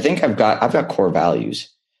because I think I've got core values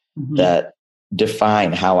that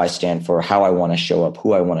define how I stand for, how I want to show up,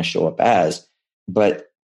 who I want to show up as. But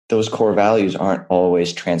those core values aren't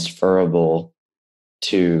always transferable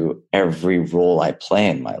to every role I play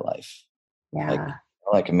in my life. Yeah.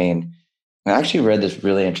 I actually heard this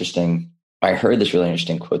really interesting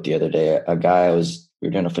quote the other day. We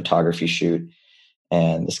were doing a photography shoot,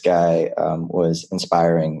 and this guy was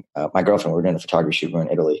inspiring my girlfriend. We were doing a photography shoot. We were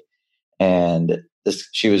in Italy, and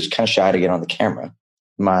she was kind of shy to get on the camera.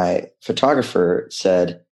 My photographer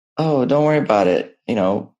said, "Oh, don't worry about it.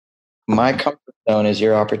 My comfort zone is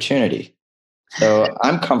your opportunity. So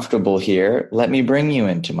I'm comfortable here. Let me bring you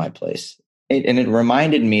into my place." And it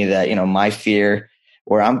reminded me that, my fear,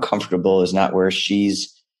 where I'm comfortable is not where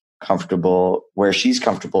she's comfortable. Where she's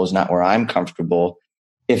comfortable is not where I'm comfortable.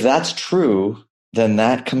 If that's true, then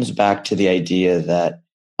that comes back to the idea that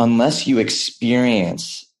unless you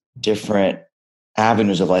experience different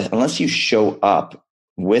avenues of life, unless you show up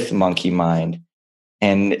with monkey mind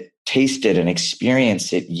and taste it and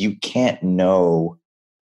experience it, you can't know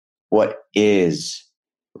what is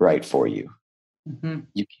right for you. Mm-hmm.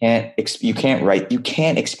 You can't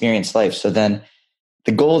experience life. So then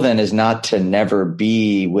the goal then is not to never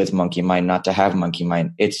be with monkey mind, not to have monkey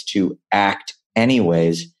mind. It's to act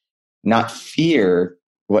anyways, not fear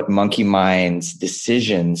what monkey mind's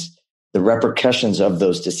decisions, the repercussions of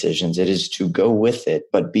those decisions. It is to go with it,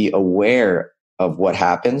 but be aware of what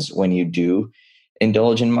happens when you do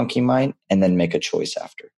indulge in monkey mind and then make a choice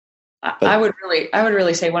after. But I would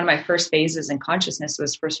really say one of my first phases in consciousness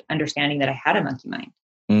was first understanding that I had a monkey mind.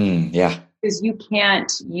 Yeah. Because you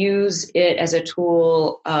can't use it as a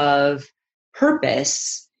tool of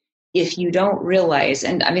purpose if you don't realize.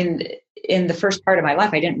 And I mean, in the first part of my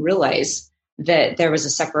life, I didn't realize that there was a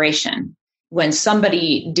separation. When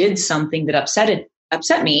somebody did something that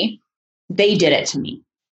upset me, they did it to me.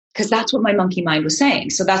 Because that's what my monkey mind was saying.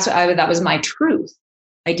 So that was my truth.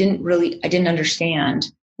 I didn't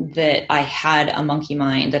understand that I had a monkey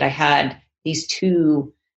mind, that I had these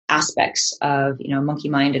two aspects of, monkey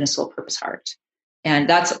mind and a soul purpose heart.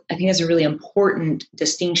 And I think that's a really important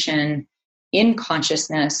distinction in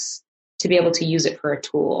consciousness, to be able to use it for a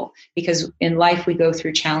tool, because in life we go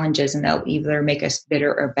through challenges and they'll either make us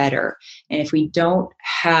bitter or better. And if we don't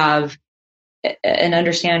have an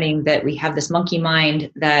understanding that we have this monkey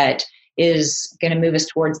mind that is going to move us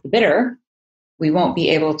towards the bitter, we won't be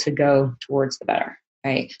able to go towards the better,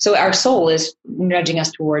 right? So our soul is nudging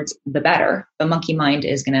us towards the better. The monkey mind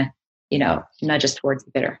is going to, nudge us towards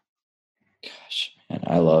the bitter. Gosh,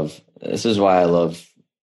 man, this is why I love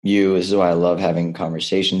you. This is why I love having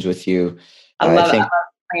conversations with you. I love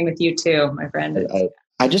playing with you too, my friend.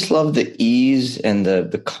 I just love the ease and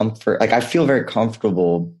the comfort. Like, I feel very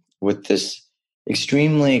comfortable with this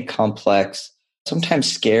extremely complex,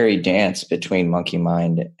 sometimes scary dance between monkey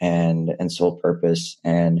mind and soul purpose.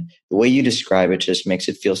 And the way you describe it just makes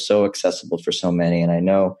it feel so accessible for so many. And I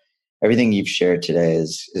know everything you've shared today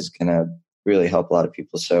is going to really help a lot of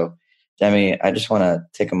people. So, Demi, I just want to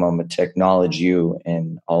take a moment to acknowledge you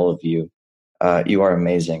and all of you. You are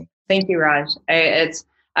amazing. Thank you, Raj. It's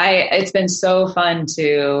been so fun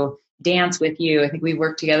to dance with you. I think we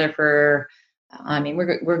worked together for,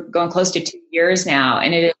 we're going close to 2 years now,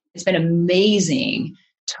 and it's been amazing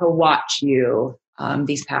to watch you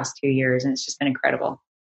these past 2 years, and it's just been incredible.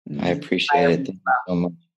 I appreciate it. Thank you so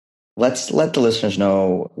much. Let's let the listeners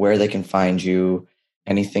know where they can find you,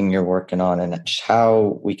 anything you're working on, and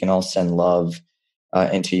how we can all send love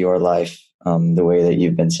into your life the way that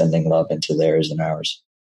you've been sending love into theirs and ours.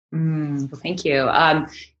 Well, thank you. My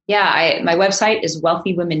website is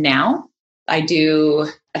Wealthy Women Now. I do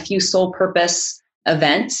a few soul purpose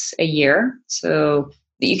events a year. So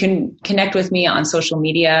you can connect with me on social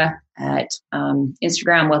media at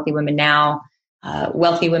Instagram, Wealthy Women Now.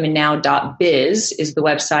 wealthywomennow.biz is the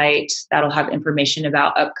website. That'll have information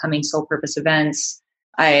about upcoming soul purpose events.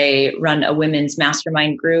 I run a women's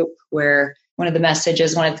mastermind group where one of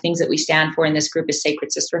the things that we stand for in this group is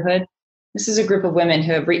sacred sisterhood. This is a group of women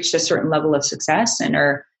who have reached a certain level of success and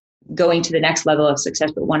are going to the next level of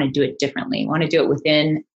success, but want to do it differently, want to do it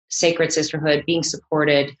within sacred sisterhood, being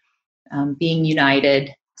supported, being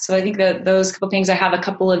united. So I think that those couple things, I have a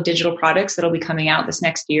couple of digital products that'll be coming out this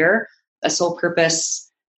next year, a soul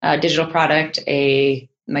purpose digital product,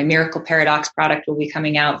 my miracle paradox product will be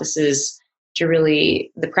coming out. This is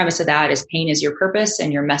the premise of that is pain is your purpose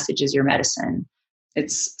and your message is your medicine.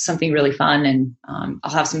 It's something really fun. And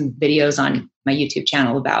I'll have some videos on my YouTube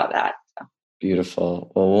channel about that. So.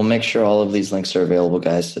 Beautiful. Well, we'll make sure all of these links are available,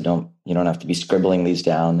 guys. So you don't have to be scribbling these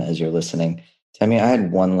down as you're listening. Tammy, I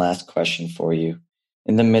had one last question for you.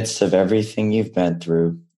 In the midst of everything you've been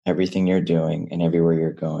through, everything you're doing, and everywhere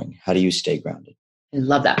you're going, how do you stay grounded? I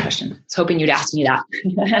love that question. I was hoping you'd ask me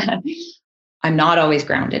that. I'm not always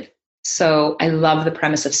grounded. So I love the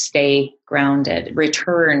premise of stay grounded,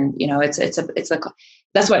 return.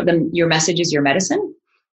 That's what your message is your medicine.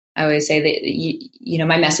 I always say that,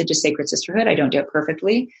 my message is sacred sisterhood. I don't do it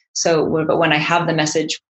perfectly. But when I have the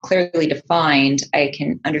message clearly defined, I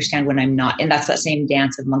can understand when I'm not. And that's that same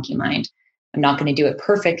dance of monkey mind. I'm not going to do it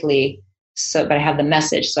perfectly. But I have the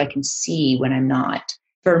message so I can see when I'm not.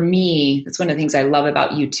 For me, that's one of the things I love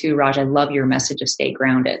about you too, Raj. I love your message of stay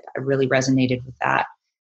grounded. I really resonated with that.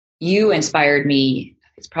 You inspired me.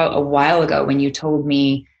 It's probably a while ago when you told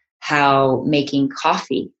me how making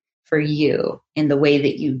coffee for you and the way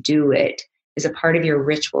that you do it is a part of your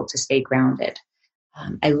ritual to stay grounded.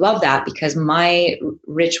 I love that because my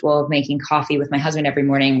ritual of making coffee with my husband every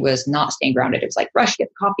morning was not staying grounded. It was like, rush, get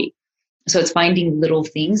the coffee. So it's finding little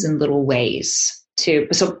things and little ways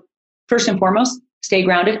so first and foremost, stay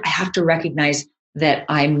grounded. I have to recognize that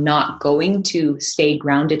I'm not going to stay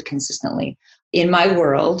grounded consistently. In my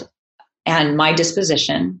world and my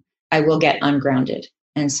disposition, I will get ungrounded.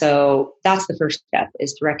 And so that's the first step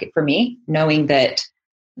is for me, knowing that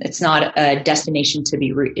it's not a destination to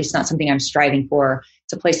be, it's not something I'm striving for.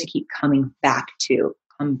 It's a place to keep coming back to,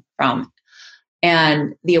 come from.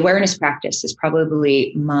 And the awareness practice is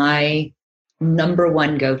probably my number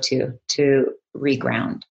one go-to to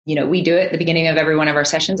reground. We do it at the beginning of every one of our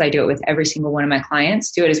sessions. I do it with every single one of my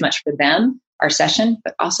clients, do it as much for them, our session,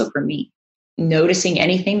 but also for me. Noticing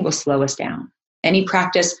anything will slow us down. Any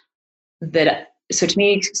practice so to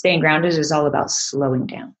me, staying grounded is all about slowing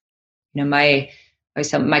down. I always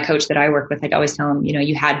tell my coach that I work with, I'd always tell him,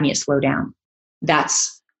 you had me at slow down.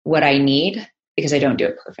 That's what I need because I don't do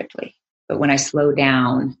it perfectly. But when I slow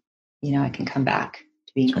down, I can come back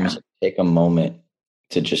to being grounded. Take a moment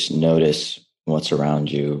to just notice what's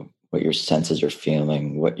around you, what your senses are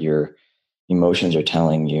feeling, what you're emotions are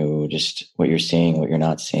telling you, just what you're seeing, what you're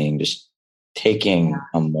not seeing, just taking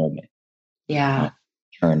a moment. Yeah.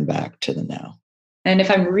 Turn back to the now. And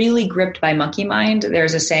if I'm really gripped by monkey mind,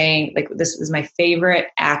 there's a saying, like, this is my favorite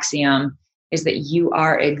axiom, is that you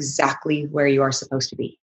are exactly where you are supposed to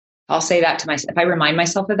be. I'll say that to myself. If I remind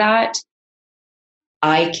myself of that,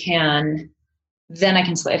 I can,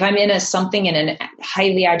 if I'm in something in a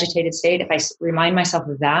highly agitated state, if I remind myself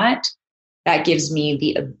of that, that gives me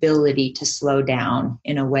the ability to slow down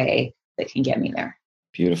in a way that can get me there.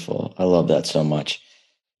 Beautiful. I love that so much.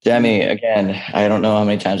 Demi, again, I don't know how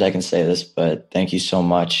many times I can say this, but thank you so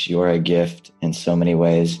much. You are a gift in so many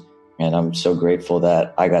ways. And I'm so grateful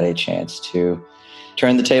that I got a chance to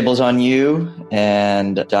turn the tables on you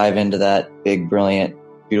and dive into that big, brilliant,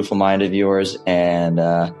 beautiful mind of yours. And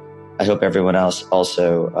I hope everyone else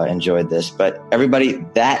also enjoyed this. But everybody,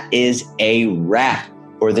 that is a wrap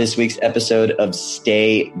for this week's episode of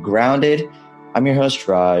Stay Grounded. I'm your host,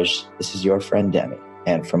 Raj. This is your friend, Demi.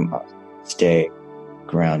 And from us, stay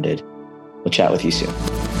grounded. We'll chat with you soon.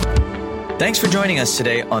 Thanks for joining us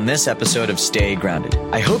today on this episode of Stay Grounded.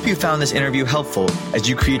 I hope you found this interview helpful as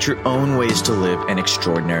you create your own ways to live an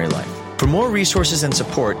extraordinary life. For more resources and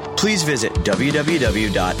support, please visit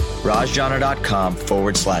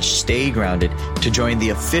www.rajjana.com/stay grounded to join the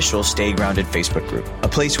official Stay Grounded Facebook group, a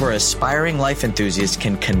place where aspiring life enthusiasts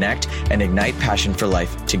can connect and ignite passion for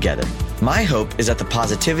life together. My hope is that the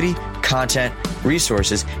positivity, content,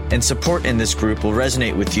 resources, and support in this group will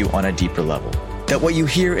resonate with you on a deeper level. That what you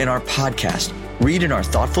hear in our podcast, read in our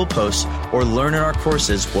thoughtful posts, or learn in our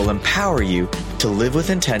courses will empower you to live with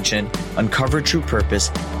intention, uncover true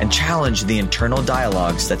purpose, and challenge the internal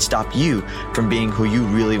dialogues that stop you from being who you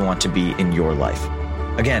really want to be in your life.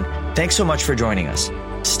 Again, thanks so much for joining us.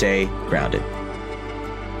 Stay grounded.